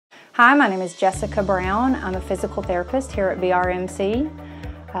Hi, my name is Jessica Brown. I'm a physical therapist here at BRMC.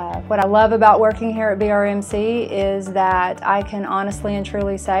 What I love about working here at BRMC is that I can honestly and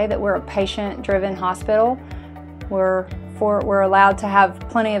truly say that we're a patient-driven hospital. We're allowed to have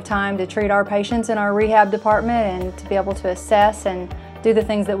plenty of time to treat our patients in our rehab department and to be able to assess and do the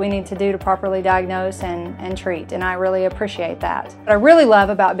things that we need to do to properly diagnose and treat, and I really appreciate that. What I really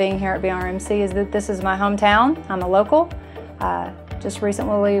love about being here at BRMC is that this is my hometown. I'm a local. Just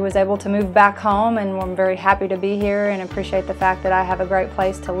recently was able to move back home, and I'm very happy to be here and appreciate the fact that I have a great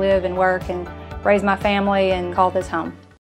place to live and work and raise my family and call this home.